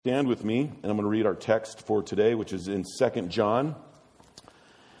Stand with me, and I'm going to read our text for today, which is in 2 John.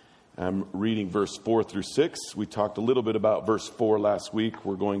 I'm reading verse 4 through 6. We talked a little bit about verse 4 last week.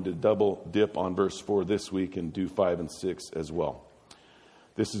 We're going to double dip on verse 4 this week and do 5 and 6 as well.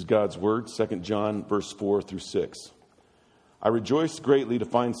 This is God's word, 2 John, verse 4 through 6. I rejoice greatly to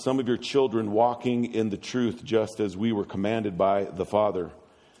find some of your children walking in the truth, just as we were commanded by the Father.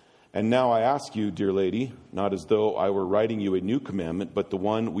 And now I ask you, dear lady, not as though I were writing you a new commandment, but the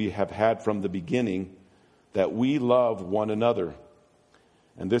one we have had from the beginning, that we love one another.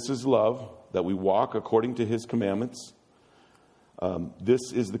 And this is love, that we walk according to his commandments. This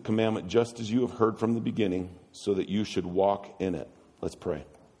is the commandment just as you have heard from the beginning, so that you should walk in it. Let's pray.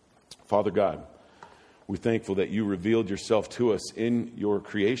 Father God, we're thankful that you revealed yourself to us in your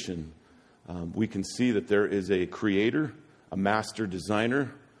creation. We can see that there is a creator, a master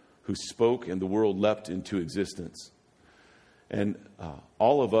designer, who spoke and the world leapt into existence. And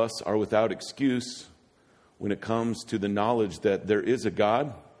all of us are without excuse when it comes to the knowledge that there is a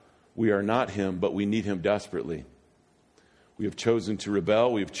God. We are not him, but we need him desperately. We have chosen to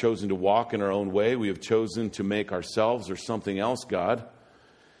rebel. We have chosen to walk in our own way. We have chosen to make ourselves or something else God.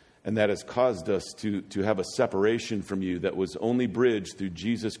 And that has caused us to have a separation from you that was only bridged through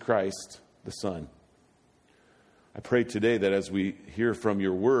Jesus Christ, the Son. I pray today that as we hear from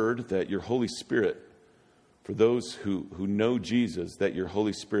your word, that your Holy Spirit, for those who know Jesus, that your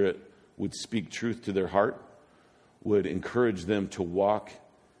Holy Spirit would speak truth to their heart, would encourage them to walk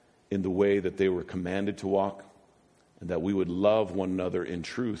in the way that they were commanded to walk, and that we would love one another in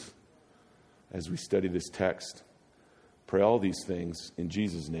truth as we study this text. Pray all these things in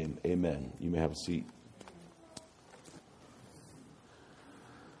Jesus' name. Amen. You may have a seat.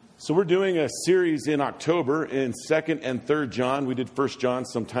 So we're doing a series in October in 2nd and 3rd John. We did 1st John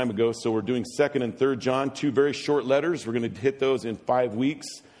some time ago, so we're doing 2nd and 3rd John, two very short letters. We're going to hit those in 5 weeks,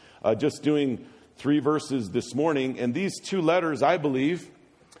 just doing 3 verses this morning. And these 2 letters, I believe,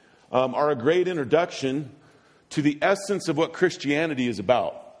 are a great introduction to the essence of what Christianity is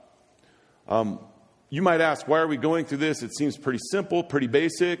about. You might ask, why are we going through this? It seems pretty simple, pretty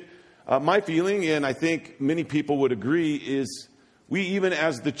basic. My feeling, and I think many people would agree, is we, even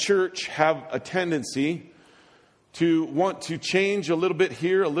as the church, have a tendency to want to change a little bit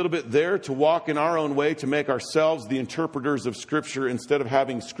here, a little bit there, to walk in our own way, to make ourselves the interpreters of Scripture instead of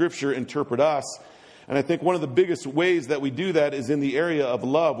having Scripture interpret us. And I think one of the biggest ways that we do that is in the area of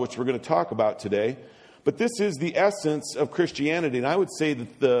love, which we're going to talk about today. But this is the essence of Christianity. And I would say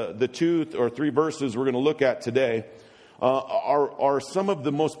that the 2 or 3 verses we're going to look at today are some of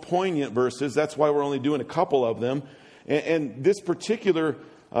the most poignant verses. That's why we're only doing a couple of them. And this particular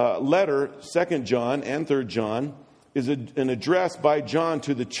letter, 2 John and 3 John, is an address by John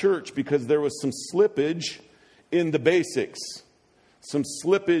to the church because there was some slippage in the basics. Some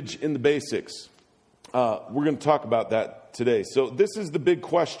slippage in the basics. We're going to talk about that today. So this is the big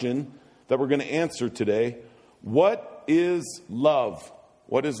question that we're going to answer today. What is love?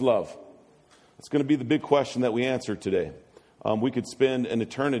 What is love? It's going to be the big question that we answer today. We could spend an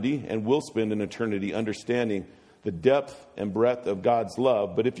eternity, and will spend an eternity, understanding the depth and breadth of God's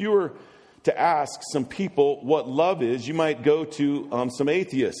love. But if you were to ask some people what love is, you might go to some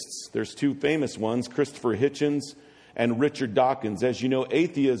atheists. There's 2 famous ones, Christopher Hitchens and Richard Dawkins. As you know,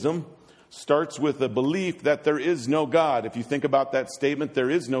 atheism starts with a belief that there is no God. If you think about that statement,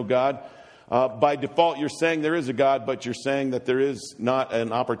 there is no God, by default you're saying there is a God, but you're saying that there is not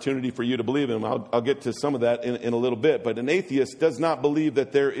an opportunity for you to believe in him. I'll get to some of that in a little bit. But an atheist does not believe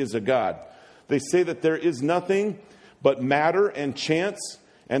that there is a God. They say that there is nothing but matter and chance.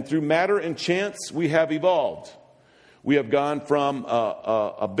 And through matter and chance, we have evolved. We have gone from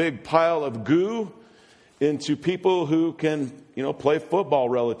a big pile of goo into people who can, play football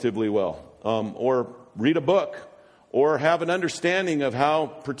relatively well, or read a book, or have an understanding of how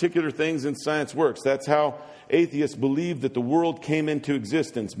particular things in science works. That's how atheists believe that the world came into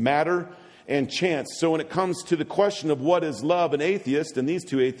existence, matter and chance. So when it comes to the question of what is love, an atheist, and these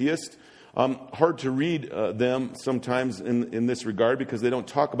 2 atheists, hard to read them sometimes in this regard because they don't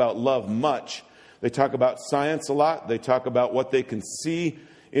talk about love much. They talk about science a lot. They talk about what they can see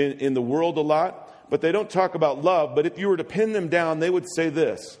in the world a lot. But they don't talk about love. But if you were to pin them down, they would say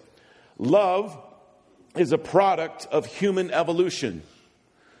this. Love is a product of human evolution.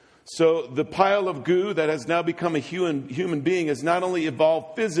 So the pile of goo that has now become a human being has not only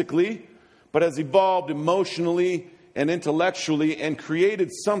evolved physically, but has evolved emotionally and intellectually and created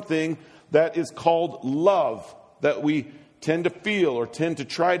something that is called love, that we tend to feel or tend to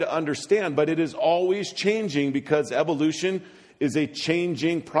try to understand, but it is always changing because evolution is a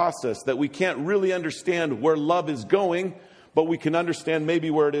changing process, that we can't really understand where love is going, but we can understand maybe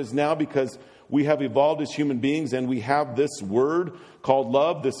where it is now because we have evolved as human beings and we have this word called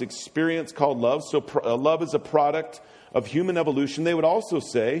love, this experience called love. So love is a product of human evolution. They would also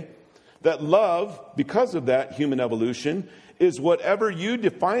say that love, because of that human evolution, is whatever you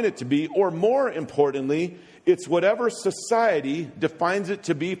define it to be, or more importantly, it's whatever society defines it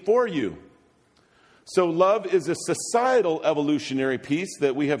to be for you. So love is a societal evolutionary piece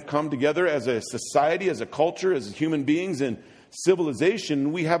that we have come together as a society, as a culture, as human beings and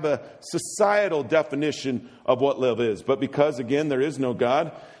civilization. We have a societal definition of what love is. But because, again, there is no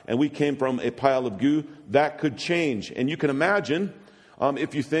God and we came from a pile of goo, that could change. And you can imagine,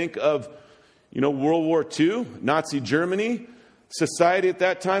 if you think of, World War II, Nazi Germany, society at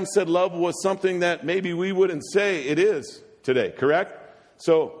that time said love was something that maybe we wouldn't say it is today, correct?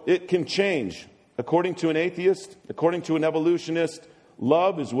 So it can change. According to an atheist, according to an evolutionist,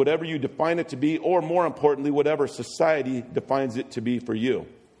 love is whatever you define it to be, or more importantly, whatever society defines it to be for you.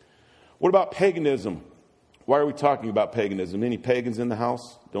 What about paganism? Why are we talking about paganism? Any pagans in the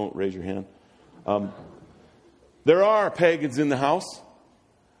house? Don't raise your hand. There are pagans in the house.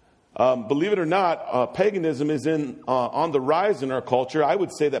 Believe it or not, paganism is on the rise in our culture. I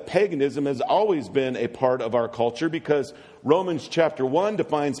would say that paganism has always been a part of our culture because Romans chapter 1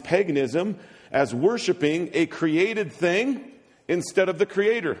 defines paganism as worshiping a created thing instead of the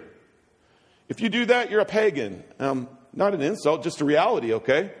Creator. If you do that, you're a pagan. Not an insult, just a reality,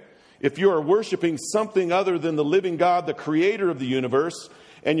 okay? If you are worshiping something other than the living God, the Creator of the universe,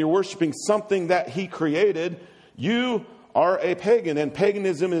 and you're worshiping something that He created, you are a pagan. And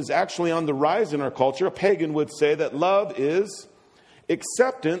paganism is actually on the rise in our culture. A pagan would say that love is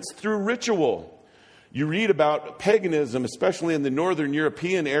acceptance through ritual. You read about paganism, especially in the northern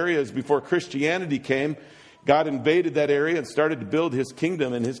European areas before Christianity came. God invaded that area and started to build His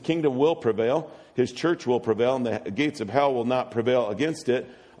kingdom, and His kingdom will prevail. His church will prevail, and the gates of hell will not prevail against it.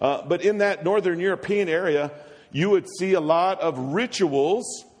 But in that northern European area, you would see a lot of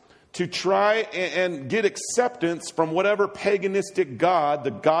rituals to try and get acceptance from whatever paganistic god,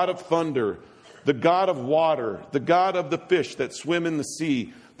 the god of thunder, the god of water, the god of the fish that swim in the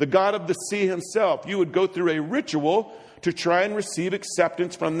sea, the god of the sea himself. You would go through a ritual to try and receive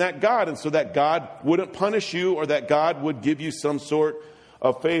acceptance from that God. And so that God wouldn't punish you, or that God would give you some sort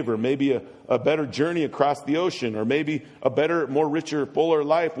of favor, maybe a better journey across the ocean, or maybe a better, more richer, fuller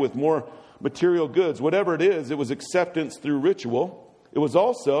life with more material goods. Whatever it is, it was acceptance through ritual. It was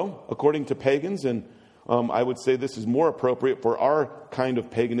also, according to pagans, and I would say this is more appropriate for our kind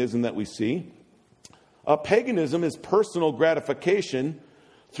of paganism that we see. Paganism is personal gratification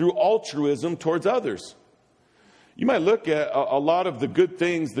through altruism towards others. You might look at a lot of the good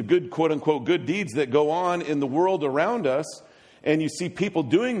things, the good, quote-unquote, good deeds that go on in the world around us, and you see people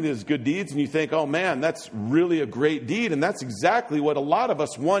doing these good deeds, and you think, oh man, that's really a great deed. And that's exactly what a lot of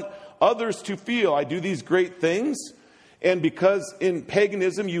us want others to feel. I do these great things, and because in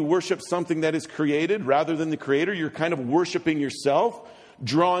paganism you worship something that is created rather than the Creator, you're kind of worshiping yourself,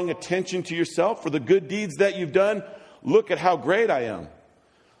 drawing attention to yourself for the good deeds that you've done. Look at how great I am.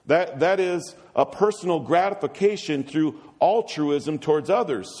 That is a personal gratification through altruism towards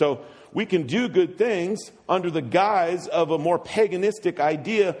others. So we can do good things under the guise of a more paganistic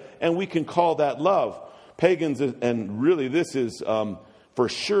idea, and we can call that love. Pagans, and really this is for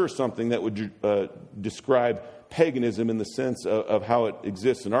sure something that would describe paganism in the sense of how it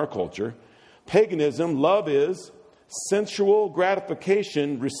exists in our culture. Paganism, love is sensual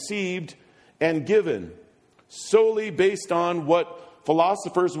gratification received and given solely based on what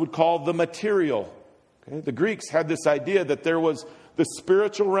philosophers would call the material. Okay? The Greeks had this idea that there was the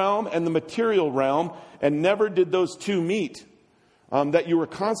spiritual realm and the material realm, and never did those two meet. That you were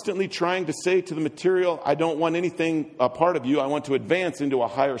constantly trying to say to the material, I don't want anything a part of you, I want to advance into a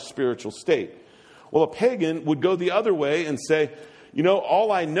higher spiritual state. Well, a pagan would go the other way and say,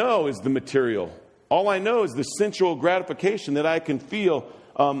 all I know is the material. All I know is the sensual gratification that I can feel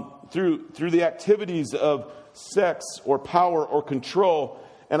through the activities of sex or power or control,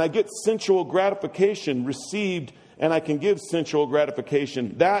 and I get sensual gratification received, and I can give sensual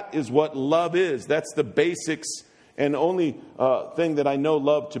gratification. That is what love is. That's the basics and only thing that I know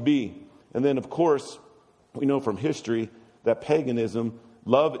love to be. And then, of course, we know from history that paganism,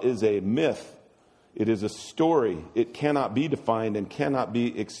 love is a myth. It is a story. It cannot be defined and cannot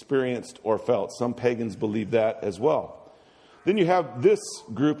be experienced or felt. Some pagans believe that as well. Then you have this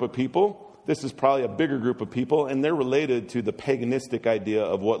group of people. This is probably a bigger group of people, and they're related to the paganistic idea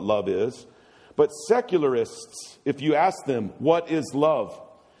of what love is. But secularists, if you ask them, what is love?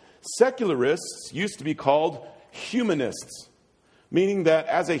 Secularists used to be called humanists, meaning that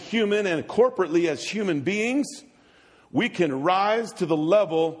as a human and corporately as human beings, we can rise to the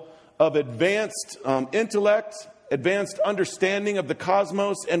level of advanced intellect, advanced understanding of the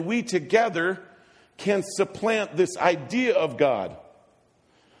cosmos, and we together can supplant this idea of God.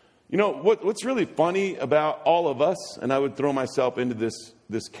 You know, what's really funny about all of us, and I would throw myself into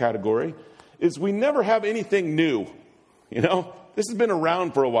this category, is we never have anything new. You know, this has been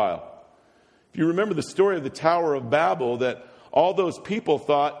around for a while. If you remember the story of the Tower of Babel, that all those people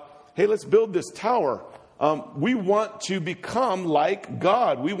thought, hey, let's build this tower. We want to become like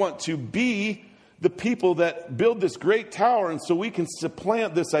God. We want to be the people that build this great tower, and so we can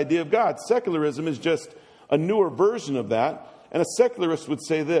supplant this idea of God. Secularism is just a newer version of that. And a secularist would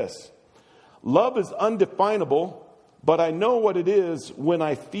say this: love is undefinable, but I know what it is when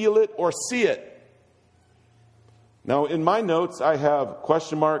I feel it or see it. Now, in my notes, I have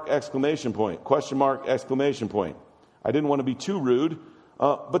question mark, exclamation point, question mark, exclamation point. I didn't want to be too rude,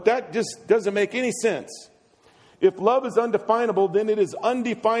 but that just doesn't make any sense. If love is undefinable, then it is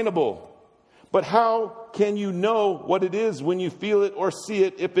undefinable. But how can you know what it is when you feel it or see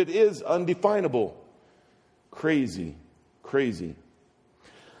it if it is undefinable? Crazy. Crazy.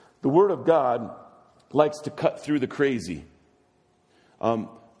 The Word of God likes to cut through the crazy. I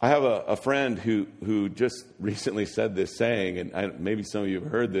have a friend who just recently said this saying, and maybe some of you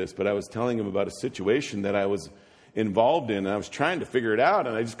have heard this, but I was telling him about a situation that I was involved in, and I was trying to figure it out,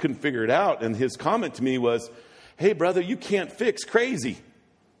 and I just couldn't figure it out. And his comment to me was, hey, brother, you can't fix crazy.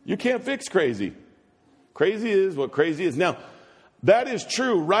 You can't fix crazy. Crazy is what crazy is. Now, that is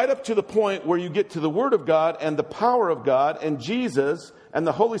true right up to the point where you get to the Word of God and the power of God and Jesus and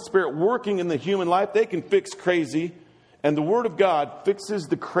the Holy Spirit working in the human life. They can fix crazy, and the Word of God fixes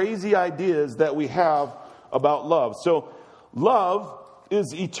the crazy ideas that we have about love. So love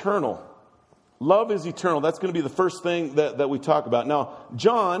is eternal. Love is eternal. That's going to be the first thing that we talk about. Now,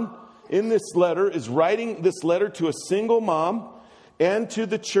 John, in this letter, is writing this letter to a single mom and to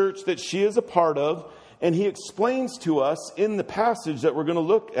the church that she is a part of. And he explains to us in the passage that we're going to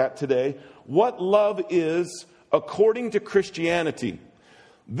look at today what love is according to Christianity.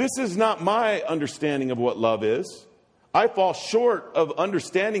 This is not my understanding of what love is. I fall short of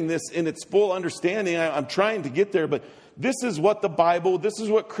understanding this in its full understanding. I'm trying to get there, but this is what the Bible, this is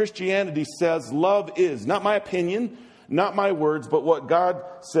what Christianity says love is. Not my opinion, not my words, but what God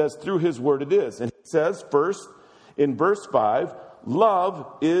says through His Word it is. And He says first in verse 5,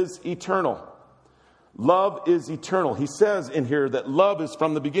 love is eternal. Love is eternal. He says in here that love is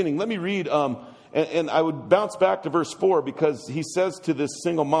from the beginning. Let me read, and I would bounce back to verse 4 because he says to this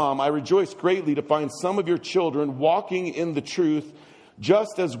single mom, I rejoice greatly to find some of your children walking in the truth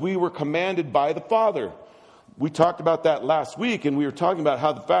just as we were commanded by the Father. We talked about that last week, and we were talking about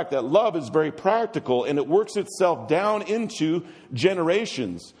how the fact that love is very practical and it works itself down into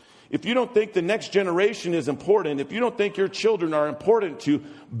generations. If you don't think the next generation is important, if you don't think your children are important to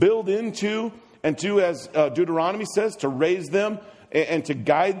build into and to, as Deuteronomy says, to raise them and to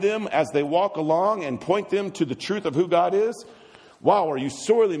guide them as they walk along and point them to the truth of who God is, wow, are you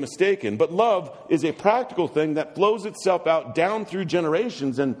sorely mistaken. But love is a practical thing that flows itself out down through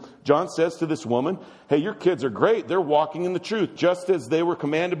generations. And John says to this woman, hey, your kids are great. They're walking in the truth, just as they were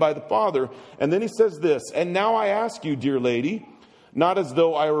commanded by the Father. And then he says this, and now I ask you, dear lady, not as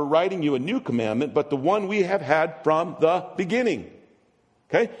though I were writing you a new commandment, but the one we have had from the beginning.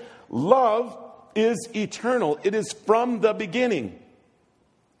 Okay? Love is eternal. It is from the beginning.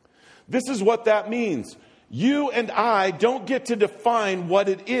 This is what that means. You and I don't get to define what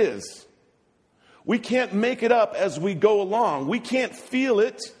it is. We can't make it up as we go along. We can't feel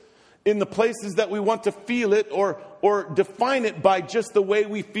it in the places that we want to feel it or define it by just the way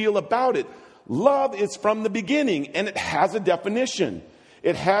we feel about it. Love is from the beginning, and it has a definition.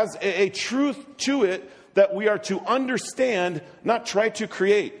 It has a truth to it that we are to understand, not try to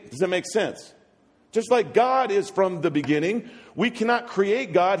create. Does that make sense? Just like God is from the beginning, we cannot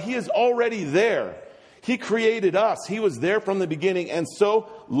create God. He is already there. He created us. He was there from the beginning. And so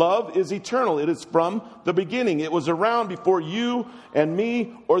love is eternal. It is from the beginning. It was around before you and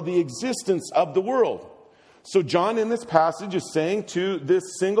me or the existence of the world. So John in this passage is saying to this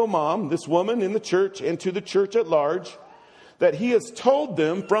single mom, this woman in the church, and to the church at large, that he has told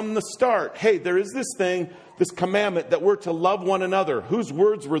them from the start, hey, there is this thing, this commandment that we're to love one another. Whose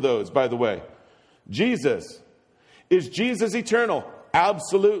words were those, by the way? Jesus. Is Jesus eternal?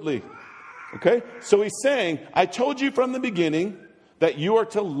 Absolutely. Okay? So he's saying, I told you from the beginning that you are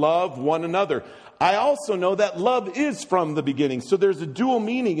to love one another. I also know that love is from the beginning. So there's a dual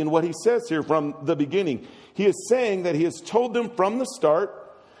meaning in what he says here from the beginning. He is saying that he has told them from the start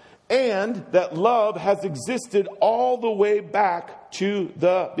and that love has existed all the way back to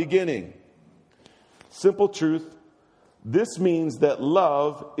the beginning. Simple truth. This means that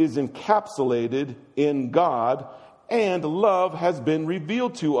love is encapsulated in God, and love has been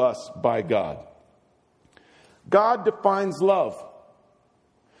revealed to us by God. God defines love.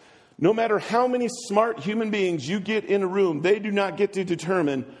 No matter how many smart human beings you get in a room, they do not get to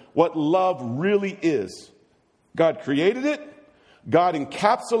determine what love really is. God created it. God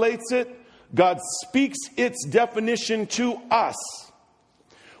encapsulates it. God speaks its definition to us.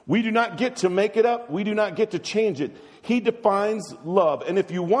 We do not get to make it up. We do not get to change it. He defines love. And if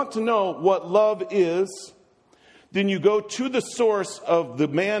you want to know what love is, then you go to the source of the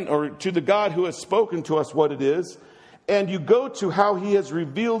man, or to the God who has spoken to us what it is, and you go to how he has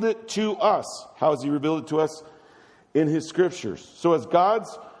revealed it to us. How has he revealed it to us? In his scriptures. So as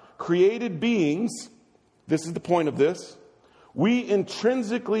God's created beings, this is the point of this, we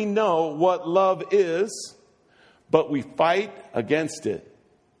intrinsically know what love is, but we fight against it.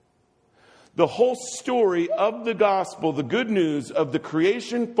 The whole story of the gospel, the good news of the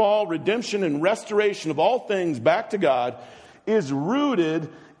creation, fall, redemption, and restoration of all things back to God, is rooted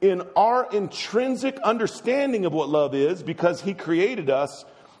in our intrinsic understanding of what love is, because he created us,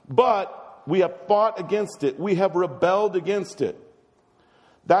 but we have fought against it. We have rebelled against it.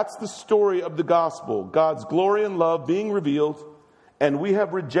 That's the story of the gospel. God's glory and love being revealed, and we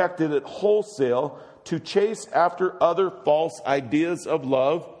have rejected it wholesale to chase after other false ideas of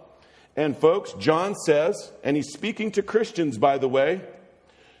love. And folks, John says, and he's speaking to Christians, by the way,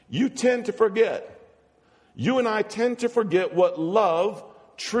 you tend to forget. You and I tend to forget what love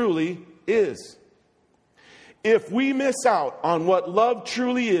truly is. If we miss out on what love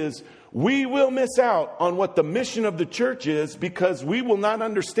truly is, we will miss out on what the mission of the church is, because we will not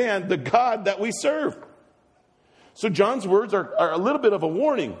understand the God that we serve. So John's words are a little bit of a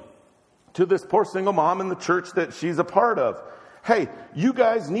warning to this poor single mom in the church that she's a part of. Hey, you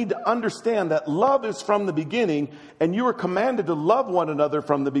guys need to understand that love is from the beginning, and you are commanded to love one another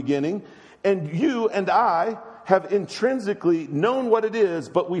from the beginning. And you and I have intrinsically known what it is,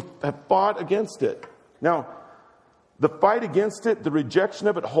 but we have fought against it. Now, the fight against it, the rejection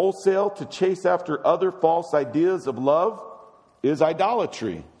of it wholesale to chase after other false ideas of love, is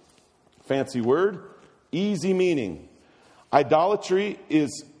idolatry. Fancy word, easy meaning. Idolatry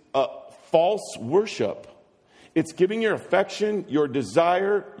is a false worship. It's giving your affection, your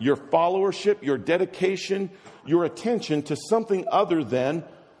desire, your followership, your dedication, your attention to something other than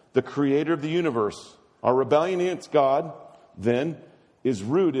the creator of the universe. Our rebellion against God, then, is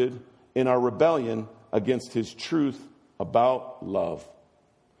rooted in our rebellion against his truth about love.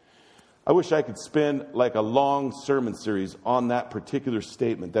 I wish I could spend like a long sermon series on that particular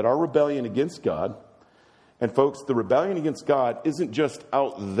statement, that our rebellion against God, and folks, the rebellion against God isn't just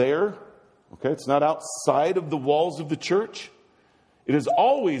out there. Okay, it's not outside of the walls of the church. It has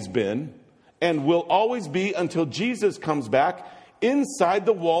always been and will always be until Jesus comes back inside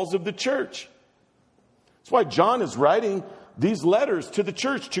the walls of the church. That's why John is writing these letters to the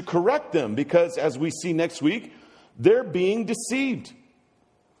church to correct them, because as we see next week, they're being deceived.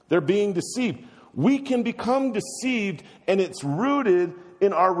 They're being deceived. We can become deceived, and it's rooted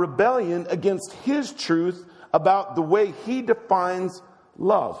in our rebellion against his truth about the way he defines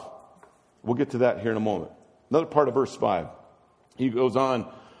love. We'll get to that here in a moment. Another part of verse 5. He goes on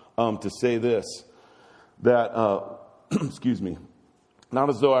to say this, that, excuse me, not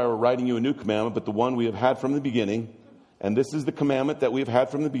as though I were writing you a new commandment, but the one we have had from the beginning. And this is the commandment that we have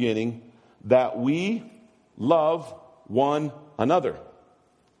had from the beginning, that we love one another.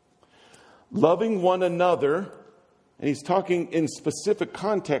 Loving one another, and he's talking in specific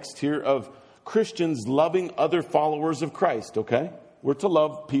context here of Christians loving other followers of Christ, okay? We're to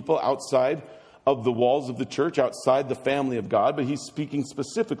love people outside of the walls of the church, outside the family of God, but he's speaking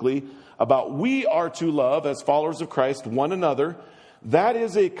specifically about we are to love, as followers of Christ, one another. That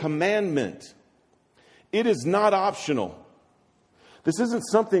is a commandment. It is not optional. This isn't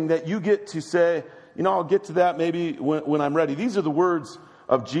something that you get to say, I'll get to that maybe when I'm ready. These are the words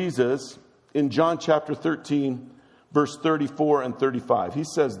of Jesus in John chapter 13, verse 34 and 35. He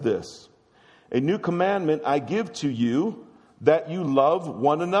says this, "A new commandment I give to you, that you love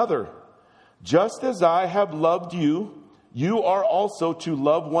one another. Just as I have loved you, you are also to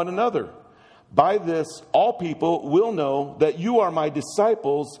love one another. By this, all people will know that you are my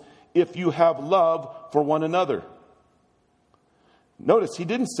disciples if you have love for one another." Notice, he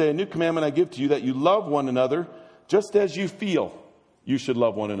didn't say, "A new commandment I give to you, that you love one another just as you feel you should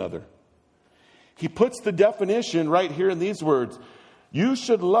love one another." He puts the definition right here in these words. You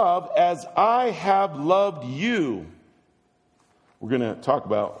should love as I have loved you. We're going to talk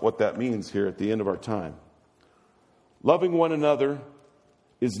about what that means here at the end of our time. Loving one another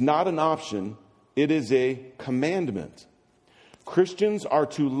is not an option. It is a commandment. Christians are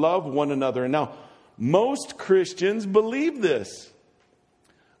to love one another. And now, most Christians believe this.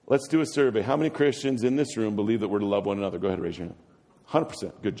 Let's do a survey. How many Christians in this room believe that we're to love one another? Go ahead and raise your hand.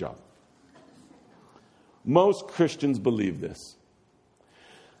 100%. Good job. Most Christians believe this.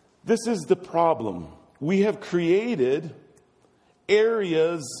 This is the problem. We have created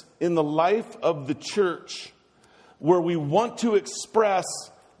areas in the life of the church where we want to express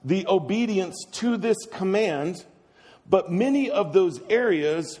the obedience to this command, but many of those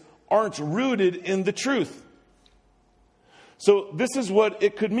areas aren't rooted in the truth. So this is what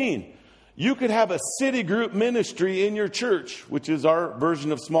it could mean. You could have a city group ministry in your church, which is our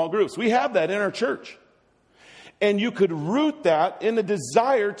version of small groups. We have that in our church. And you could root that in a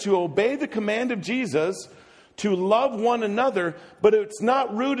desire to obey the command of Jesus, to love one another, but it's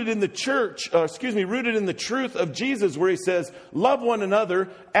not rooted in the rooted in the truth of Jesus, where he says, love one another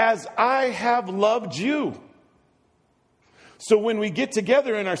as I have loved you. So when we get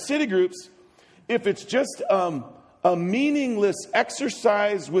together in our city groups, if it's just a meaningless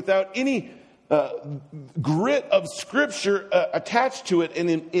exercise without any grit of Scripture attached to it and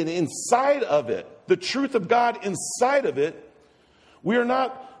inside of it, the truth of God inside of it, we are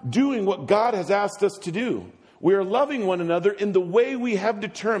not doing what God has asked us to do. We are loving one another in the way we have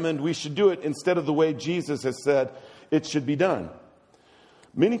determined we should do it instead of the way Jesus has said it should be done.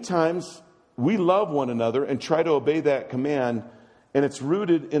 Many times we love one another and try to obey that command, and it's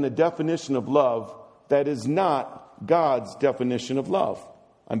rooted in a definition of love that is not God's definition of love.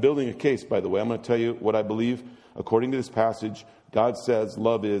 I'm building a case, by the way. I'm going to tell you what I believe according to this passage God says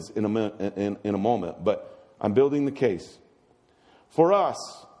love is in a moment, but I'm building the case. For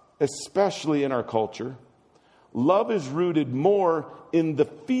us, especially in our culture, love is rooted more in the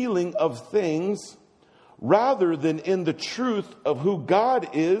feeling of things rather than in the truth of who God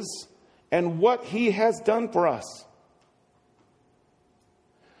is and what he has done for us.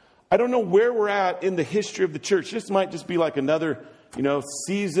 I don't know where we're at in the history of the church. This might just be like another,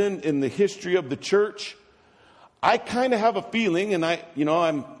 season in the history of the church. I kind of have a feeling, and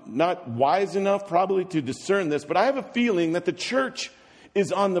I'm not wise enough probably to discern this, but I have a feeling that the church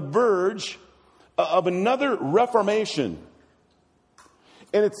is on the verge of another reformation.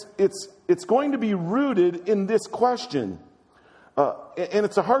 And it's going to be rooted in this question. And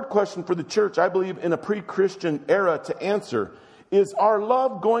it's a hard question for the church, I believe, in a pre-Christian era to answer. Is our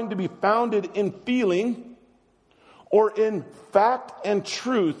love going to be founded in feeling or in fact and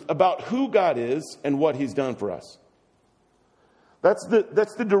truth about who God is and what he's done for us? That's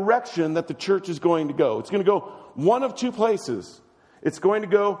the direction that the church is going to go. It's going to go one of two places. It's going to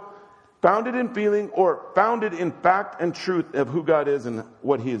go founded in feeling or founded in fact and truth of who God is and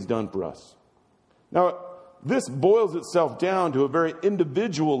what he has done for us. Now, this boils itself down to a very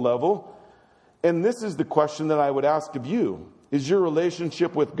individual level, and this is the question that I would ask of you. Is your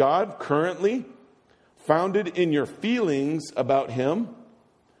relationship with God currently founded in your feelings about him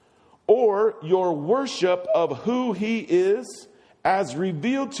or your worship of who he is as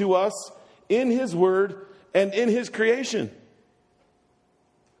revealed to us in his word and in his creation?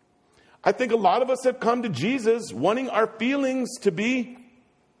 I think a lot of us have come to Jesus wanting our feelings to be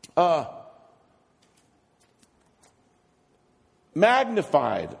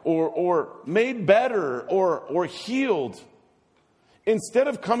magnified or made better or healed, instead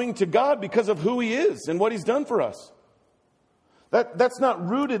of coming to God because of who he is and what he's done for us. That's not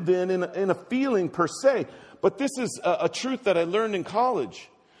rooted then in a feeling per se, but this is a truth that I learned in college.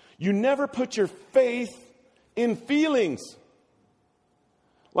 You never put your faith in feelings.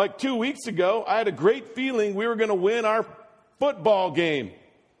 Like 2 weeks ago, I had a great feeling we were going to win our football game.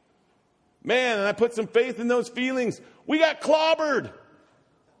 Man, and I put some faith in those feelings. We got clobbered.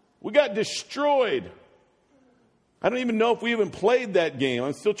 We got destroyed. I don't even know if we even played that game.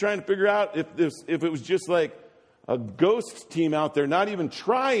 I'm still trying to figure out if it was just like a ghost team out there not even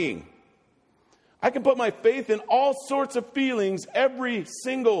trying. I can put my faith in all sorts of feelings every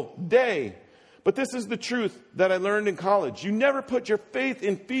single day. But this is the truth that I learned in college. You never put your faith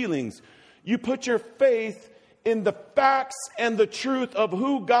in feelings. You put your faith in the facts and the truth of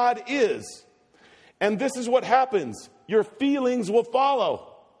who God is. And this is what happens. Your feelings will follow.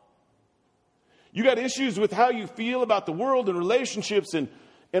 You got issues with how you feel about the world and relationships and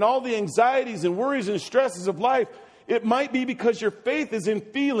all the anxieties and worries and stresses of life. It might be because your faith is in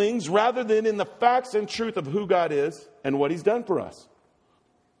feelings rather than in the facts and truth of who God is and what he's done for us.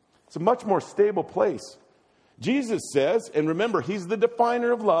 It's a much more stable place. Jesus says, and remember, he's the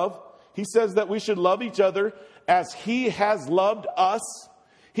definer of love. He says that we should love each other as he has loved us.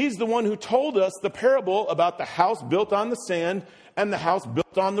 He's the one who told us the parable about the house built on the sand and the house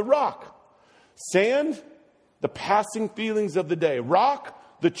built on the rock. Sand the passing feelings of the day.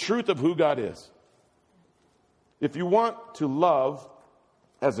 Rock the truth of who God is. If you want to love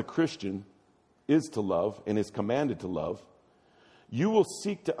as a Christian is to love and is commanded to love, you will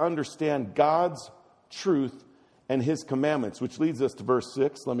seek to understand God's truth and his commandments, which leads us to verse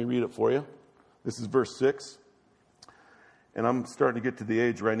 6. Let me read it for you. This is verse 6. And I'm starting to get to the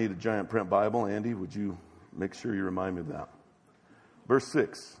age where I need a giant print Bible. Andy, would you make sure you remind me of that? Verse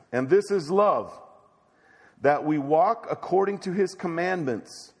 6. And this is love, that we walk according to his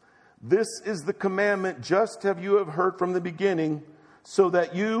commandments. This is the commandment, just as you have heard from the beginning, so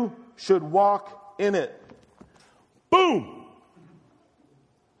that you should walk in it. Boom!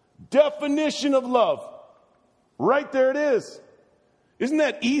 Definition of love. Right there it is. Isn't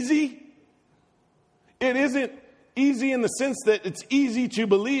that easy? It isn't easy in the sense that it's easy to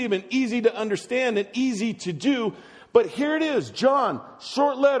believe and easy to understand and easy to do. But here it is, John,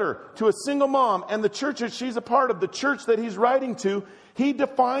 short letter to a single mom and the church that she's a part of, the church that he's writing to. He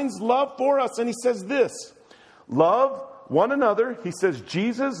defines love for us and he says this: love one another. He says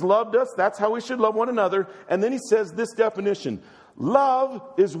Jesus loved us. That's how we should love one another. And then he says this definition: love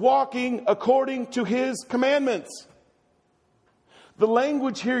is walking according to his commandments. The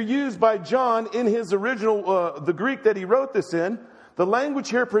language here used by John in his original, the Greek that he wrote this in, the language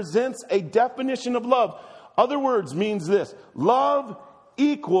here presents a definition of love. Other words means this: love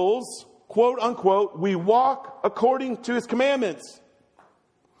equals, quote unquote, we walk according to his commandments.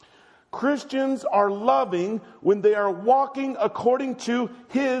 Christians are loving when they are walking according to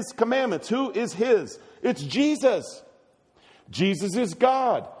his commandments. Who is his? It's Jesus. Jesus is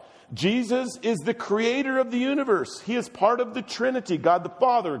God. Jesus is the creator of the universe. He is part of the Trinity, God the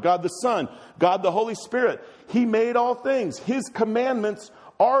Father, God the Son, God the Holy Spirit. He made all things. His commandments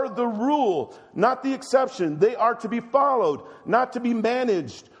are the rule, not the exception. They are to be followed, not to be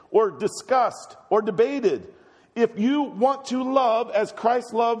managed or discussed or debated. If you want to love as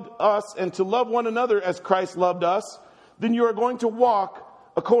Christ loved us and to love one another as Christ loved us, then you are going to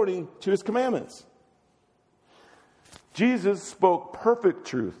walk according to his commandments. Jesus spoke perfect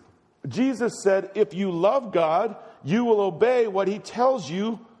truth. Jesus said, if you love God, you will obey what he tells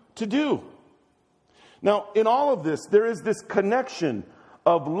you to do. Now, in all of this, there is this connection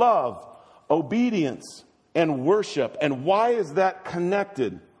of love, obedience, and worship. And why is that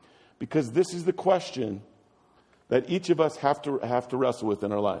connected? Because this is the question that each of us have to wrestle with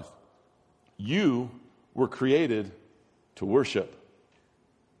in our life. You were created to worship.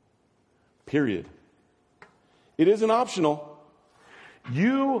 Period. It isn't optional.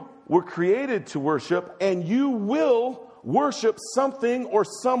 You were created to worship, and you will worship something or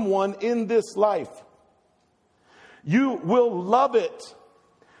someone in this life. You will love it.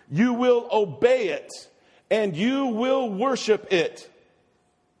 You will obey it. And you will worship it.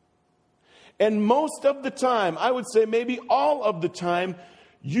 And most of the time, I would say maybe all of the time,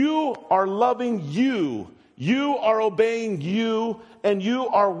 you are loving you. You are obeying you. And you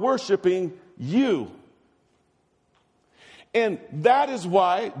are worshiping you. And that is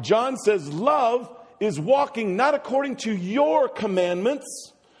why John says love is walking not according to your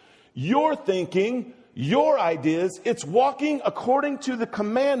commandments, your thinking, your ideas. It's walking according to the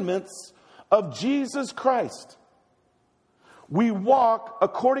commandments of Jesus Christ. We walk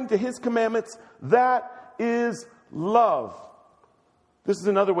according to his commandments. That is love. This is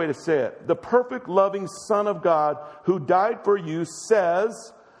another way to say it. The perfect loving Son of God who died for you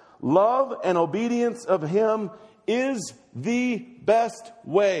says love and obedience of him is the best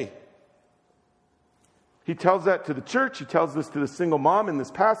way. He tells that to the church. He tells this to the single mom in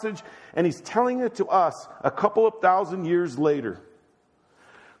this passage. And he's telling it to us a couple of thousand years later.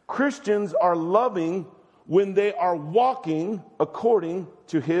 Christians are loving when they are walking according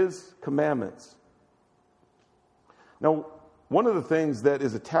to his commandments. Now, one of the things that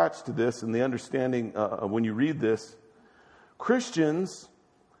is attached to this and the understanding when you read this, Christians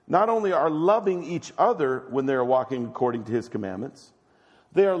not only are loving each other when they are walking according to his commandments,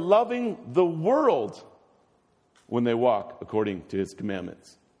 they are loving the world when they walk according to his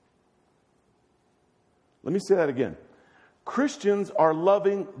commandments. Let me say that again. Christians are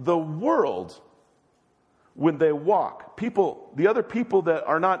loving the world when they walk. People, the other people that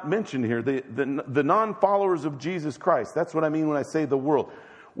are not mentioned here, the non-followers of Jesus Christ. That's what I mean when I say the world.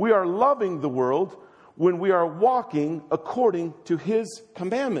 We are loving the world when we are walking according to his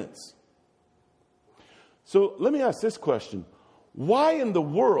commandments. So let me ask this question. Why in the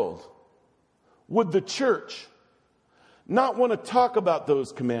world would the church not want to talk about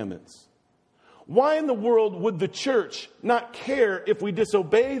those commandments? Why in the world would the church not care if we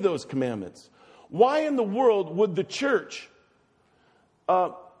disobey those commandments? Why in the world would the church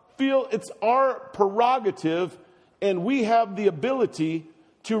feel it's our prerogative and we have the ability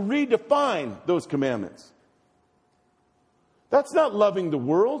to redefine those commandments. That's not loving the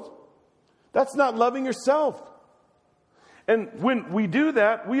world. That's not loving yourself. And when we do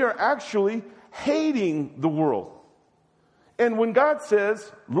that, we are actually hating the world. And when God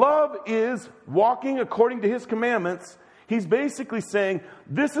says love is walking according to his commandments, he's basically saying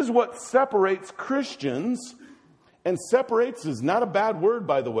this is what separates Christians. And separates is not a bad word,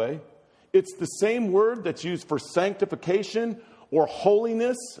 by the way. It's the same word that's used for sanctification or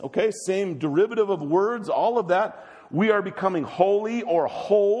holiness. Okay, same derivative of words, all of that. We are becoming holy or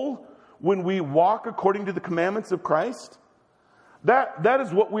whole when we walk according to the commandments of Christ. That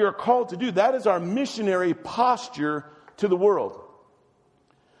is what we are called to do. That is our missionary posture to the world.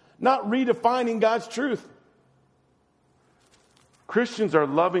 Not redefining God's truth. Christians are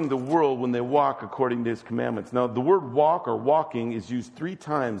loving the world when they walk according to his commandments. Now, the word walk or walking is used 3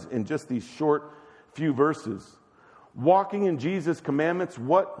 times in just these short few verses. Walking in Jesus' commandments,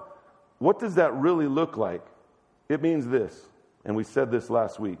 what does that really look like? It means this, and we said this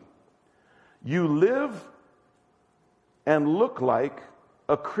last week. You live and look like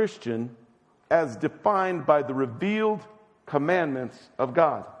a Christian as defined by the revealed commandments of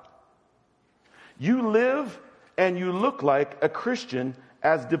God. You live and you look like a Christian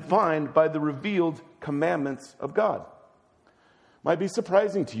as defined by the revealed commandments of God. Might be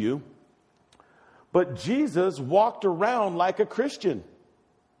surprising to you, but Jesus walked around like a Christian.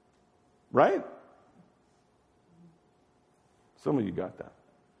 Right? Some of you got that.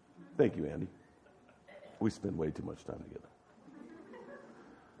 Thank you, Andy. We spend way too much time together.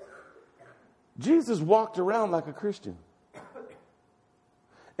 Jesus walked around like a Christian.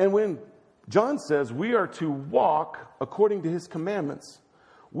 And when John says we are to walk according to his commandments,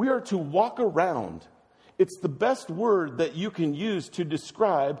 we are to walk around. It's the best word that you can use to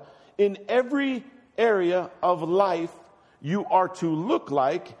describe in every area of life. You are to look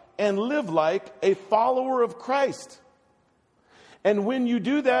like and live like a follower of Christ. And when you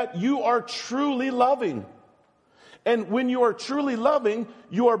do that, you are truly loving. And when you are truly loving,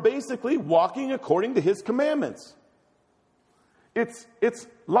 you are basically walking according to his commandments. It's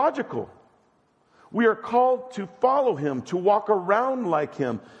logical. We are called to follow him, to walk around like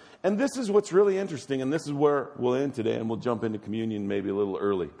him. And this is what's really interesting, and this is where we'll end today, and we'll jump into communion maybe a little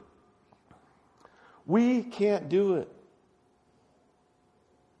early. We can't do it.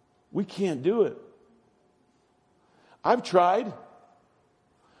 We can't do it. I've tried.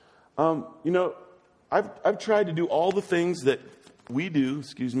 I've tried to do all the things that we do,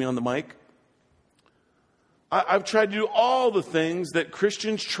 excuse me on the mic. I've tried to do all the things that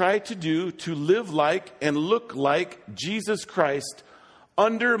Christians try to do to live like and look like Jesus Christ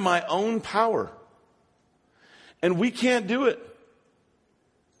under my own power. And we can't do it.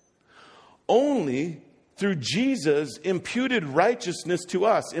 Only through Jesus' imputed righteousness to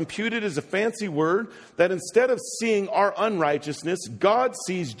us. Imputed is a fancy word that instead of seeing our unrighteousness, God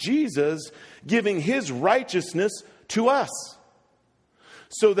sees Jesus giving his righteousness to us.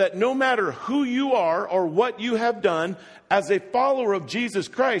 So that no matter who you are or what you have done, as a follower of Jesus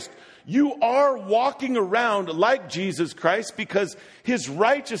Christ, you are walking around like Jesus Christ because his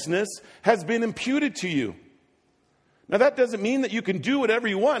righteousness has been imputed to you. Now, that doesn't mean that you can do whatever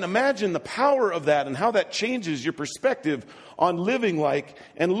you want. Imagine the power of that and how that changes your perspective on living like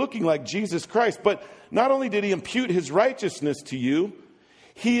and looking like Jesus Christ. But not only did he impute his righteousness to you,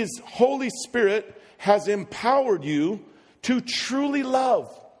 his Holy Spirit has empowered you to truly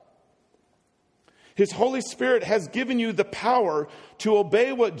love. His Holy Spirit has given you the power to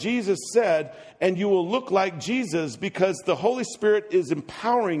obey what Jesus said, and you will look like Jesus because the Holy Spirit is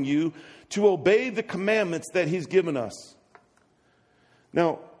empowering you to obey the commandments that he's given us.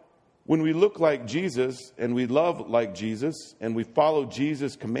 Now, when we look like Jesus and we love like Jesus and we follow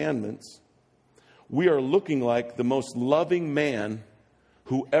Jesus' commandments, we are looking like the most loving man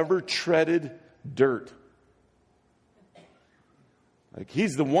who ever treaded dirt. Like,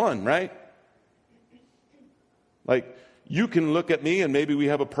 he's the one, right? Like, you can look at me and maybe we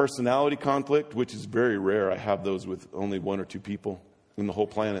have a personality conflict, which is very rare. I have those with only 1 or 2 people in the whole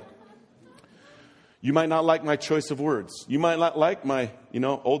planet. You might not like my choice of words. You might not like my,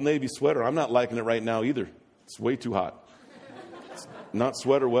 Old Navy sweater. I'm not liking it right now either. It's way too hot. It's not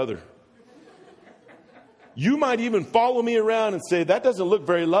sweater weather. You might even follow me around and say, that doesn't look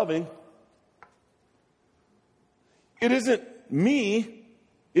very loving. It isn't me,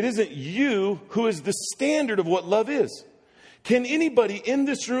 it isn't you who is the standard of what love is. Can anybody in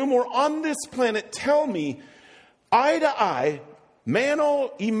this room or on this planet tell me, eye to eye,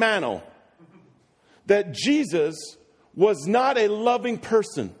 mano y mano, that Jesus was not a loving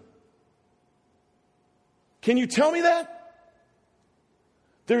person? Can you tell me that?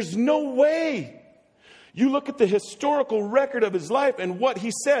 There's no way. You look at the historical record of his life and what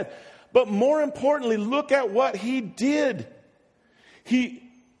he said, but more importantly, look at what he did. He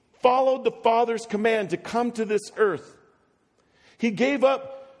followed the Father's command to come to this earth. He gave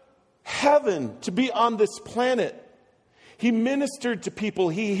up heaven to be on this planet. He ministered to people.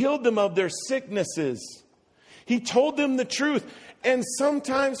 He healed them of their sicknesses. He told them the truth. And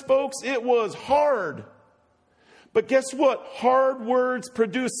sometimes, folks, it was hard. But guess what? Hard words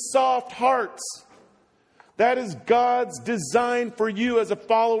produce soft hearts. That is God's design for you as a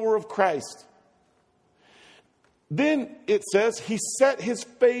follower of Christ. Then it says he set his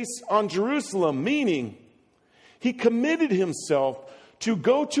face on Jerusalem, meaning he committed himself to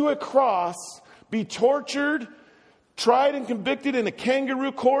go to a cross, be tortured, tried and convicted in a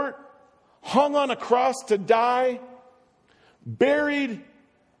kangaroo court, hung on a cross to die, buried,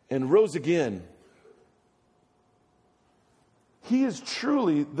 and rose again. He is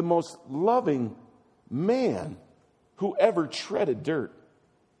truly the most loving man who ever treaded dirt.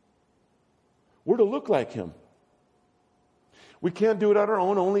 We're to look like him. We can't do it on our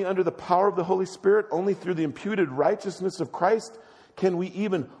own. Only under the power of the Holy Spirit, only through the imputed righteousness of Christ can we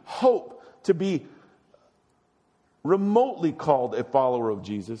even hope to be remotely called a follower of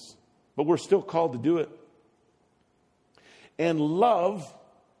Jesus. But we're still called to do it. And love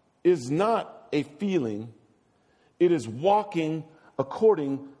is not a feeling. It is walking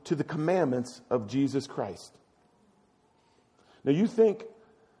according to the commandments of Jesus Christ. Now you think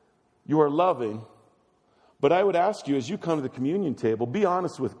you are loving, but I would ask you as you come to the communion table, be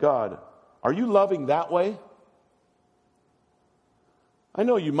honest with God. Are you loving that way? I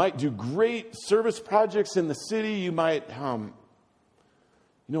know you might do great service projects in the city. You might have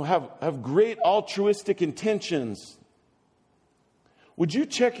great altruistic intentions. Would you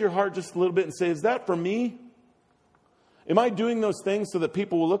check your heart just a little bit and say, is that for me? Am I doing those things so that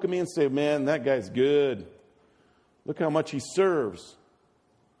people will look at me and say, man, that guy's good. Look how much he serves.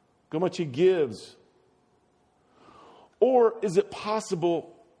 Look how much he gives. Or is it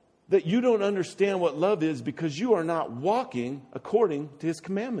possible that you don't understand what love is because you are not walking according to his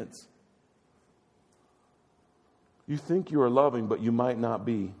commandments? You think you are loving, but you might not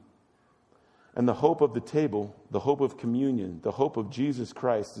be. And the hope of the table, the hope of communion, the hope of Jesus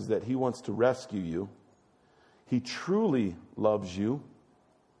Christ is that he wants to rescue you. He truly loves you.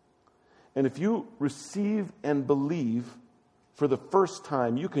 And if you receive and believe for the first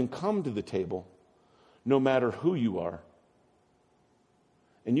time, you can come to the table no matter who you are.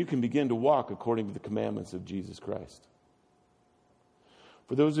 And you can begin to walk according to the commandments of Jesus Christ.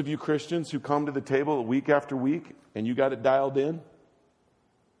 For those of you Christians who come to the table week after week and you got it dialed in,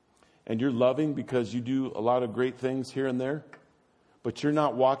 and you're loving because you do a lot of great things here and there, but you're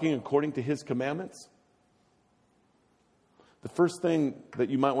not walking according to his commandments, the first thing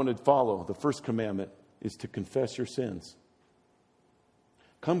that you might want to follow, the first commandment, is to confess your sins.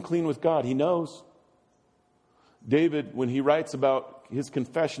 Come clean with God. He knows. David, when he writes about his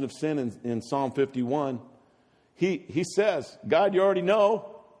confession of sin in Psalm 51, he says, God, you already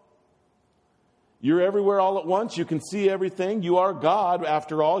know. You're everywhere all at once. You can see everything. You are God,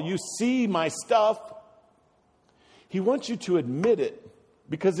 after all. You see my stuff. He wants you to admit it,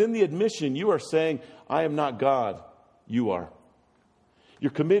 because in the admission, you are saying, I am not God. You are.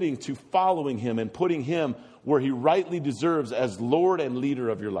 You're committing to following him and putting him where he rightly deserves as Lord and leader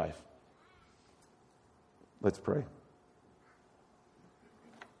of your life. Let's pray.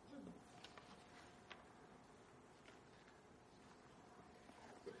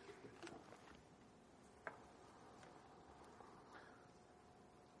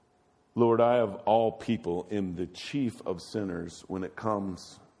 Lord, I of all people am the chief of sinners when it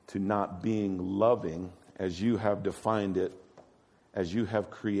comes to not being loving as you have defined it, as you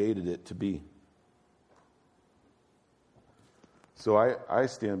have created it to be. So I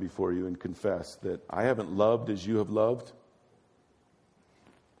stand before you and confess that I haven't loved as you have loved.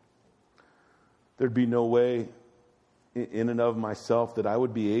 There'd be no way in and of myself that I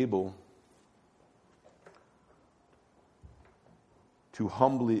would be able to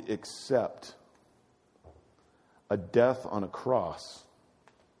humbly accept a death on a cross,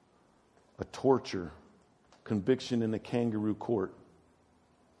 a torture, conviction in a kangaroo court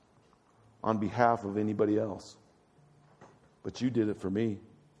on behalf of anybody else. But you did it for me.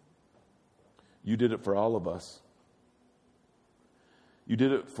 You did it for all of us. You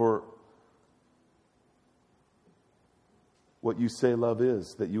did it for what you say love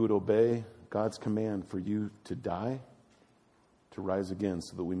is, that you would obey God's command for you to die, to rise again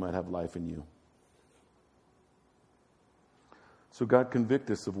so that we might have life in you. So God, convict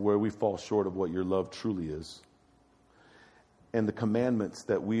us of where we fall short of what your love truly is. And the commandments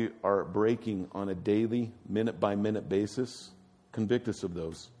that we are breaking on a daily, minute-by-minute basis, convict us of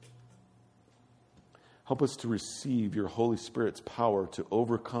those. Help us to receive your Holy Spirit's power to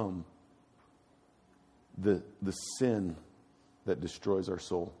overcome the sin that destroys our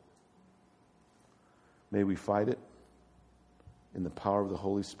soul. May we fight it in the power of the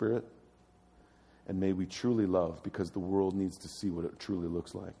Holy Spirit, and may we truly love, because the world needs to see what it truly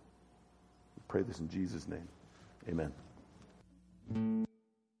looks like. We pray this in Jesus' name. Amen.